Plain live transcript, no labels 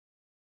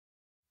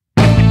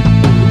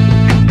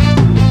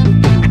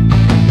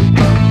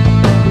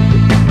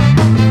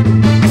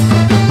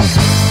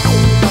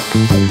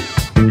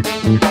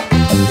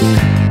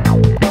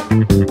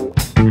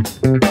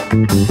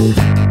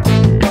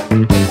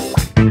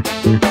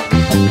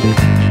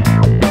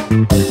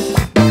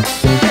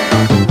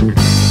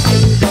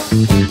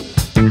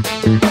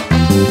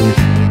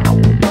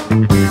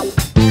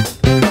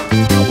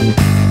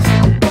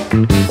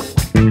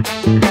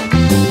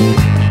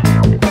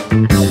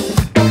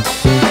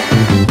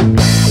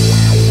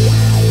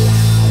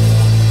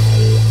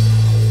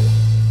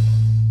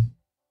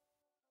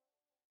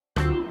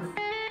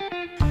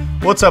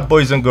What's up,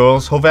 boys and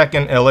girls? Hovak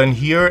and Ellen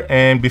here,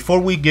 and before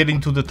we get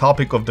into the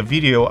topic of the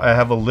video, I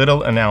have a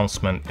little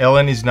announcement.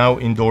 Ellen is now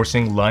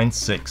endorsing Line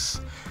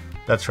 6.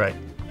 That's right.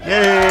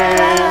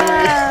 Yay!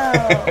 Wow.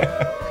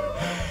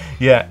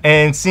 Yeah,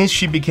 and since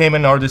she became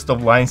an artist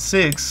of Line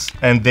 6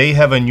 and they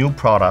have a new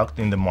product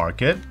in the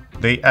market,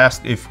 they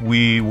asked if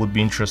we would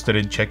be interested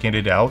in checking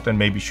it out and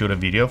maybe shoot a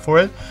video for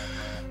it.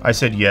 I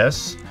said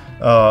yes.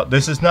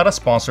 This is not a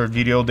sponsored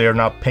video. They are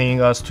not paying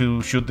us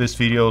to shoot this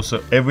video,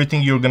 so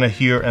everything you're gonna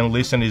hear and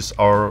listen is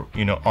our,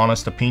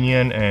 honest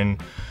opinion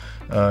and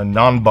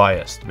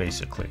non-biased,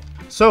 basically.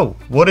 So,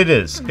 what it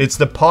is, it's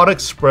the Pod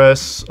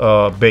Express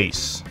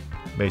bass,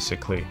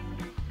 basically.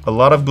 A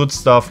lot of good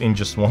stuff in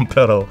just one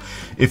pedal.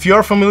 If you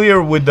are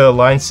familiar with the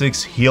Line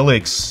 6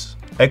 Helix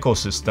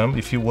ecosystem,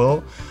 if you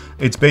will,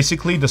 it's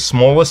basically the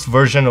smallest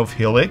version of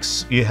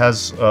Helix. It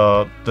has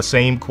the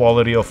same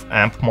quality of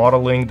amp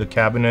modeling, the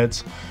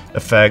cabinets,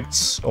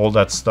 effects, all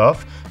that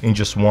stuff in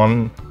just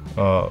one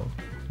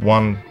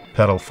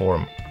pedal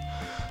form.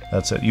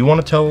 That's it. You want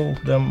to tell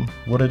them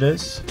what it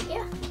is?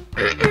 Yeah.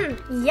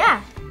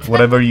 Yeah.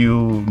 Whatever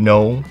you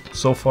know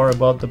so far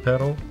about the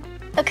pedal.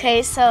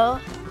 Okay, so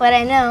what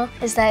I know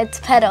is that it's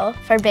a pedal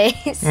for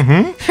bass,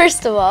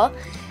 first of all,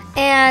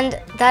 and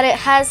that it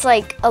has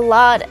like a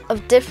lot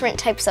of different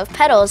types of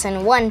pedals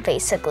in one,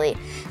 basically.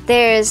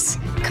 There's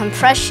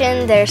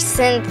compression, there's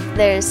synth,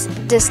 there's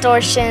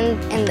distortion,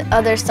 and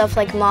other stuff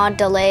like mod,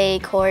 delay,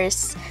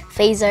 chorus,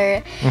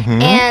 phaser,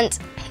 and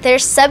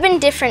there's 7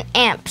 different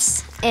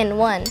amps in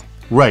one.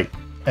 Right,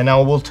 and I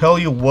will tell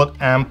you what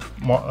amp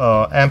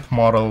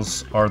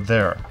models are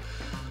there.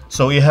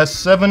 So it has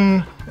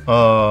 7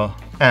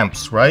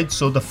 amps, right?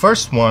 So the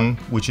first one,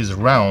 which is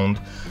round,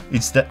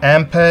 it's the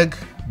Ampeg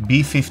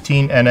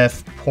B15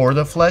 NF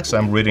Portaflex.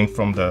 I'm reading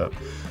from the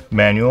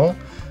manual.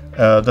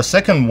 The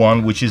second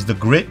one, which is the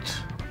Grit,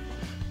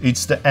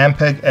 it's the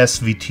Ampeg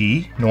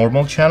SVT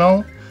normal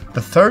channel.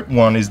 The third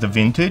one is the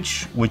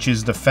Vintage, which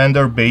is the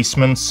Fender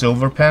Bassman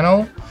silver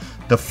panel.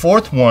 The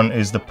fourth one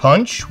is the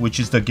Punch, which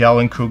is the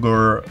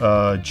Gallien-Kruger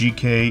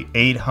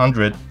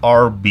GK800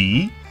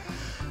 RB.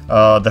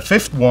 The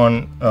fifth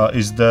one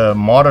is the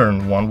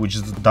modern one, which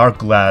is the Dark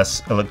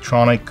Glass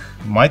Electronic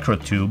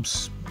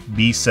Microtubes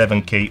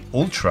B7K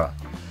Ultra.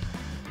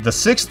 The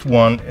sixth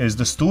one is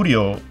the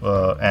studio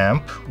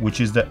amp,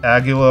 which is the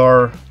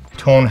Aguilar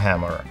Tone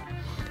Hammer.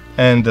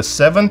 And the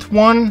seventh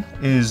one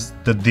is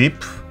the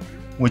Dip,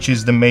 which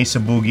is the Mesa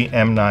Boogie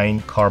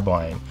M9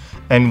 Carbine.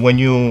 And when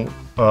you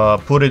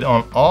put it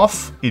on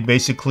off, it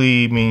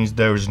basically means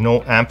there's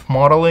no amp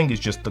modeling, it's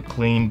just a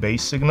clean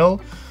bass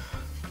signal.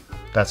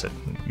 That's it,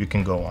 you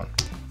can go on.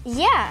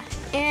 Yeah,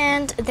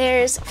 and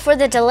there's, for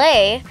the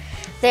delay,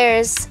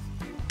 there's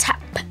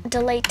tap,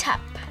 delay tap.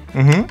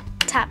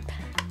 Tap.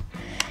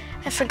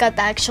 I forgot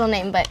the actual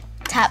name, but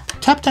tap.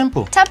 Tap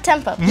tempo. Tap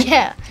tempo,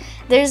 yeah.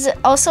 There's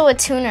also a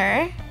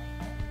tuner.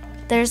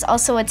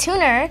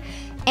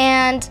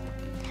 And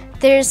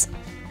there's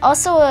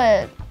also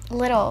a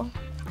little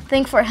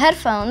thing for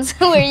headphones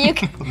where you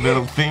can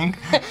little thing.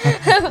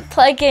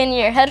 plug in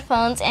your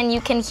headphones and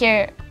you can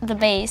hear the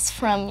bass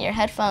from your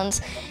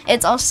headphones.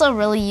 It's also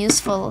really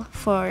useful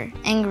for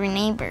angry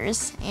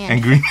neighbors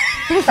and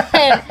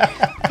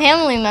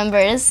family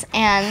members,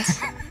 and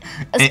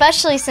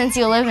especially since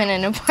you live in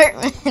an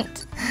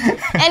apartment.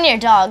 And your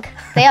dog,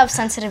 they have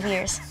sensitive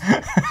ears.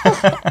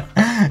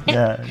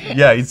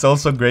 Yeah, it's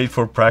also great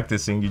for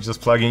practicing. You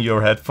just plug in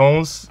your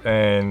headphones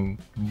and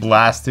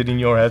blast it in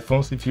your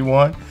headphones if you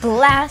want.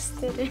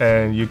 Blast it.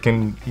 And you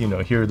can,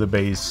 hear the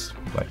bass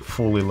like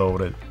fully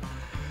loaded.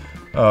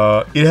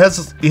 It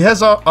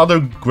has other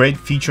great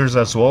features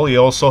as well. It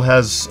also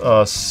has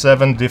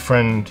 7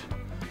 different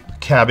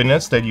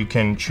cabinets that you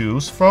can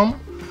choose from.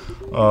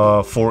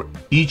 For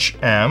each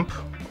amp,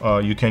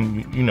 you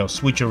can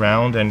switch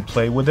around and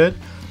play with it.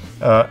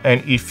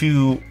 And if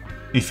you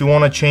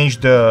want to change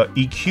the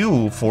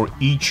EQ for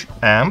each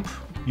amp,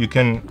 you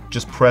can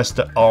just press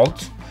the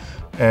Alt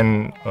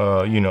and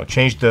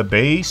change the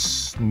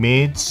bass,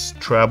 mids,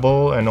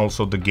 treble, and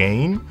also the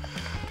gain.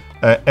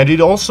 And it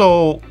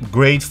also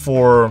great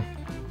for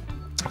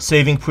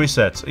saving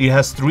presets. It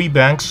has 3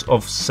 banks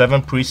of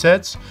 7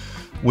 presets,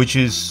 which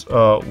is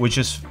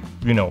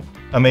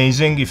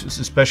amazing,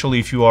 especially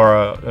if you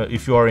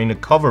are in a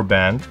cover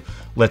band.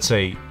 Let's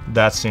say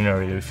that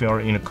scenario, if you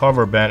are in a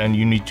cover band and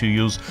you need to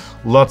use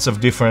lots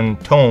of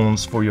different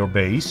tones for your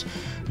bass,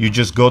 you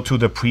just go to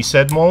the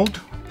preset mode,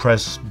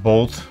 press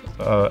both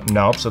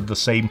knobs at the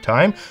same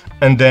time,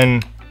 and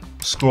then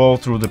scroll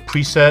through the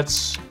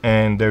presets,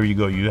 and there you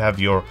go, you have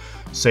your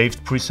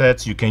saved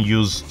presets. You can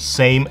use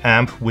same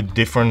amp with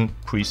different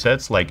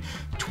presets, like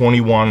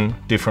 21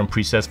 different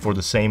presets for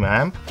the same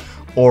amp,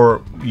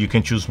 or you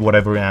can choose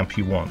whatever amp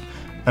you want.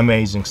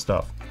 Amazing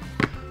stuff.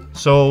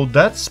 So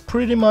that's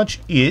pretty much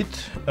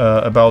it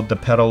about the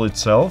pedal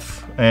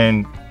itself.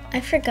 And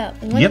I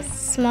forgot one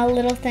small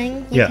little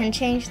thing. You can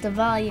change the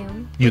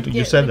volume.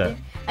 You said that.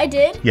 I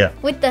did? Yeah.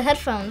 With the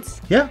headphones.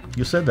 Yeah,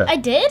 you said that. I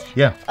did?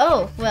 Yeah.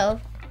 Oh,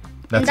 well,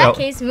 in that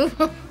case, move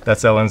on.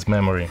 That's Ellen's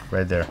memory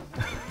right there.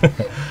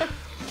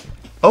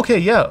 Okay,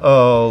 yeah,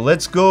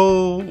 let's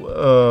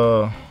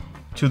go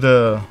to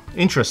the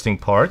interesting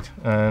part,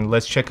 and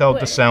let's check out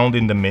the sound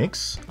in the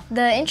mix.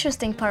 The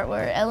interesting part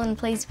where Ellen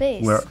plays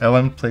bass. Where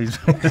Ellen plays.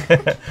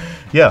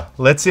 Yeah,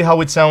 let's see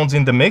how it sounds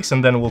in the mix,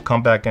 and then we'll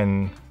come back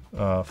and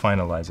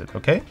finalize it,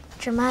 okay?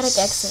 Dramatic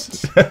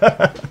exit.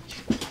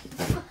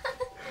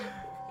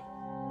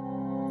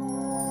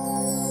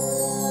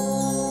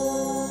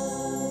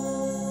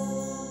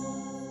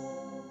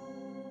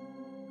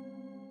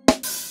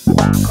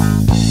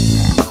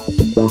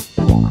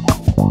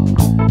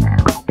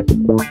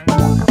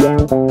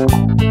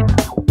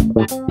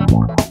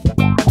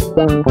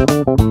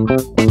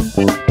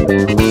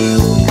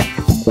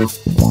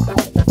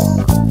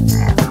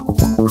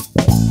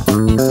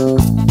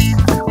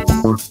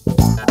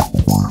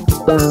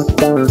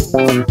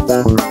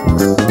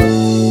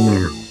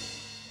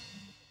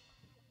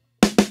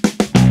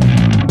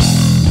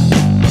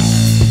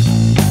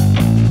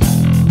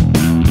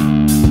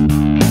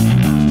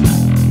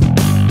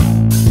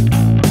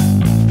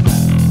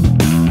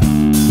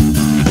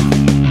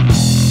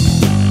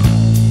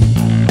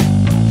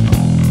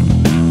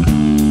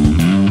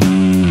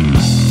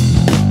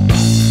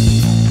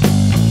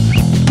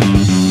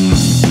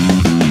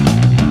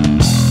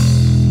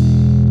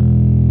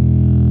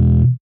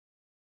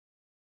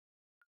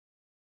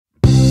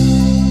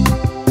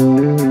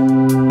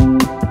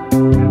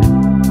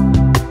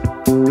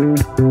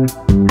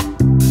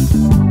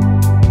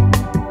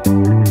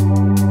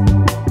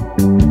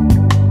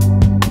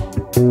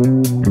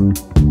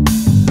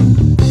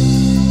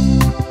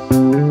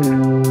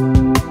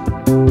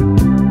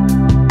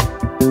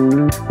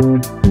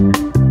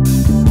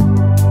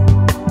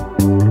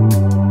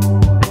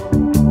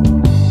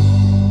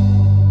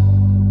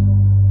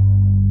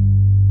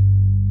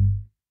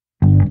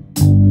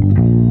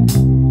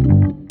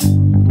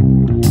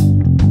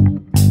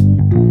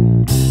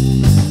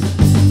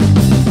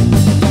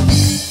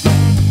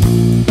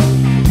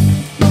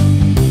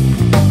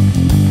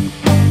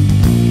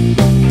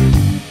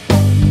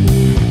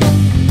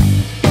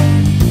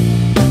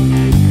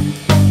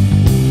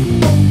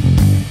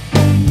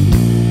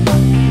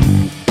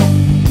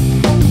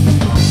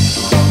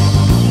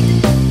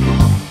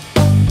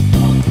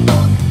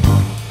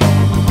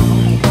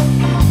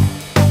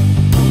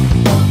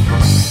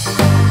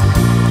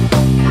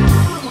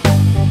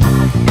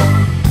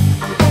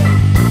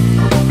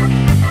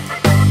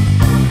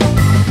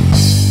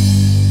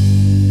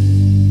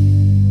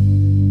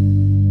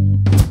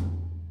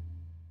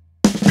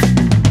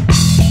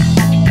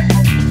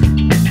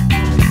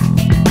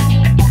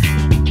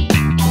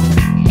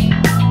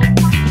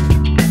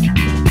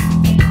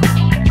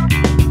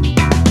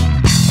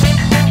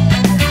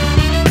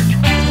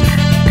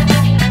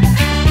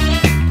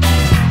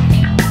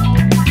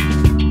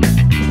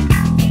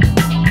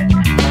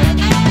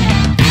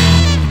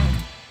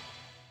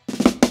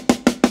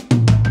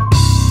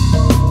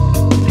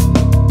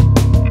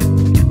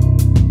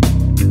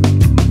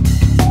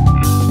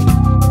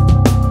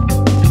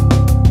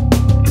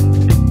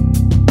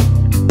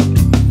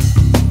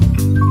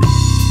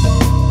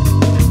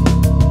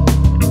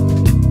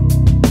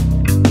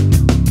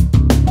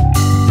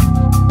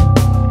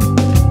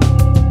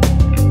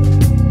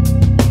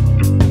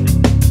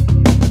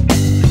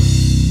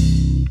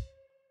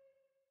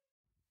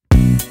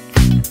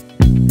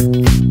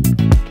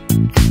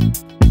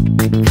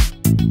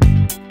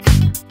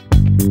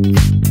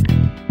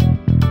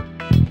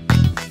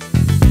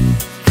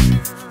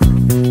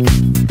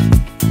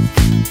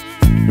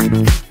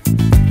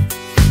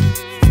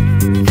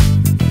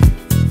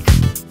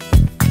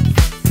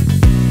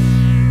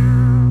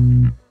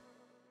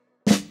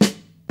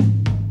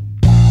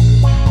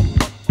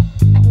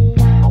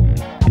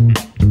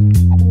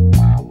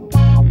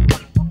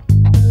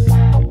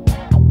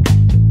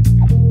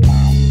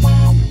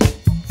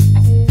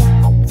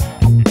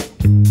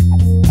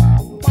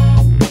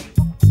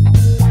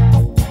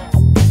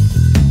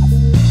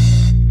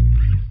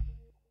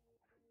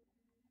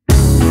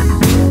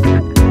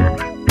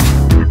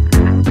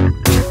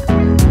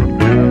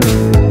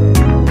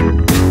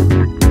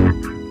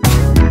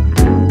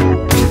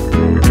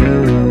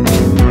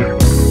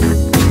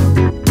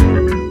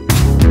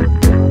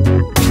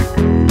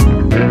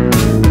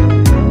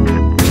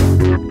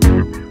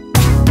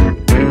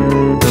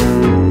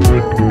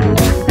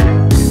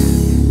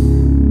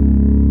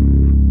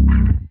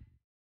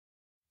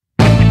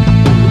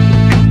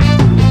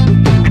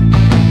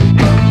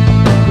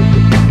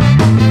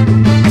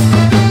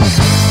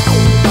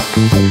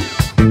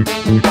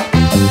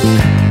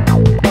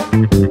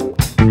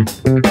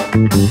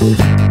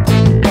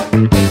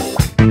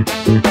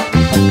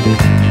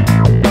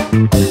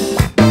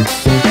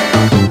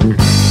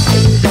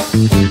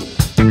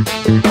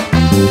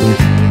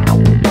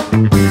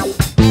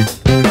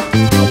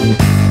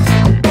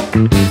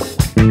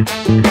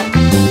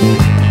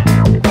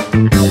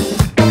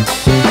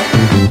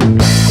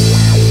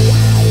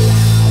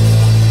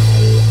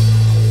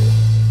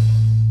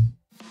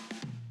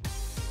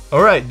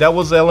 Alright, that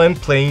was Ellen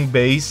playing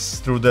bass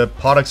through the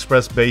Pod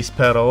Express bass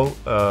pedal,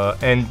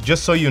 and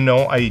just so you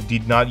know, I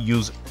did not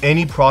use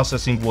any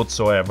processing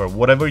whatsoever.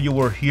 Whatever you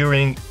were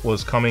hearing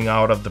was coming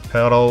out of the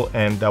pedal,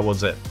 and that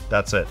was it.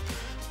 That's it.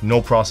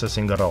 No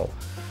processing at all.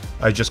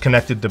 I just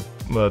connected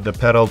the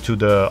pedal to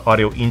the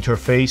audio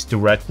interface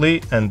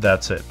directly, and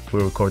that's it.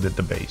 We recorded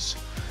the bass.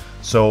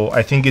 So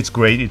I think it's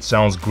great. It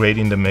sounds great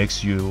in the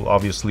mix. You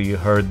obviously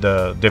heard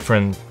the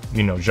different,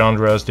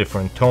 genres,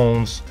 different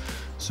tones.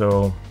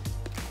 So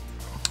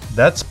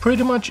that's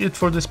pretty much it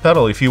for this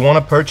pedal. If you want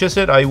to purchase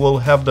it, I will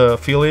have the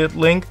affiliate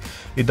link.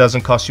 It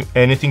doesn't cost you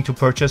anything to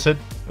purchase it,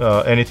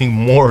 anything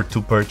more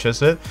to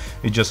purchase it.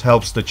 It just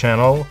helps the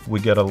channel. We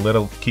get a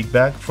little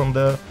kickback from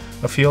the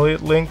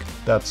affiliate link.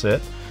 That's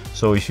it.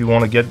 So if you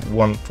want to get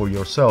one for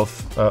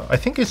yourself, I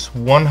think it's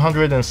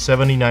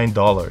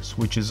 $179,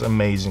 which is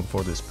amazing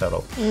for this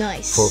pedal.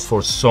 Nice.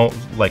 For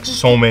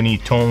so many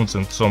tones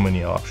and so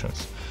many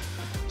options.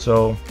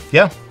 So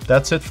yeah,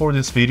 that's it for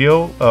this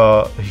video.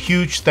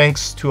 Huge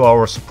thanks to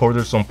our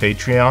supporters on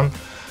Patreon.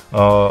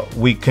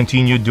 We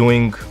continue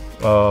doing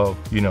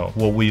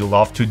what we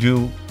love to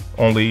do,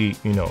 only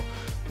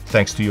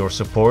thanks to your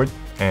support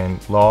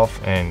and love,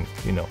 and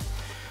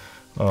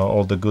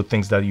all the good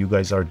things that you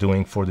guys are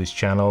doing for this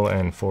channel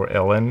and for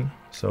Ellen.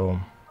 So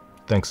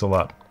thanks a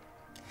lot.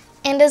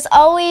 And as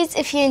always,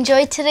 if you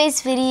enjoyed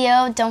today's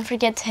video, don't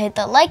forget to hit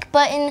the like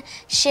button,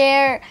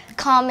 share,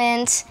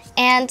 comment,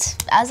 and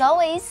as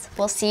always,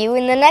 we'll see you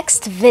in the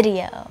next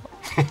video.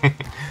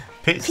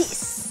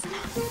 Peace.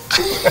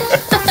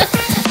 Peace.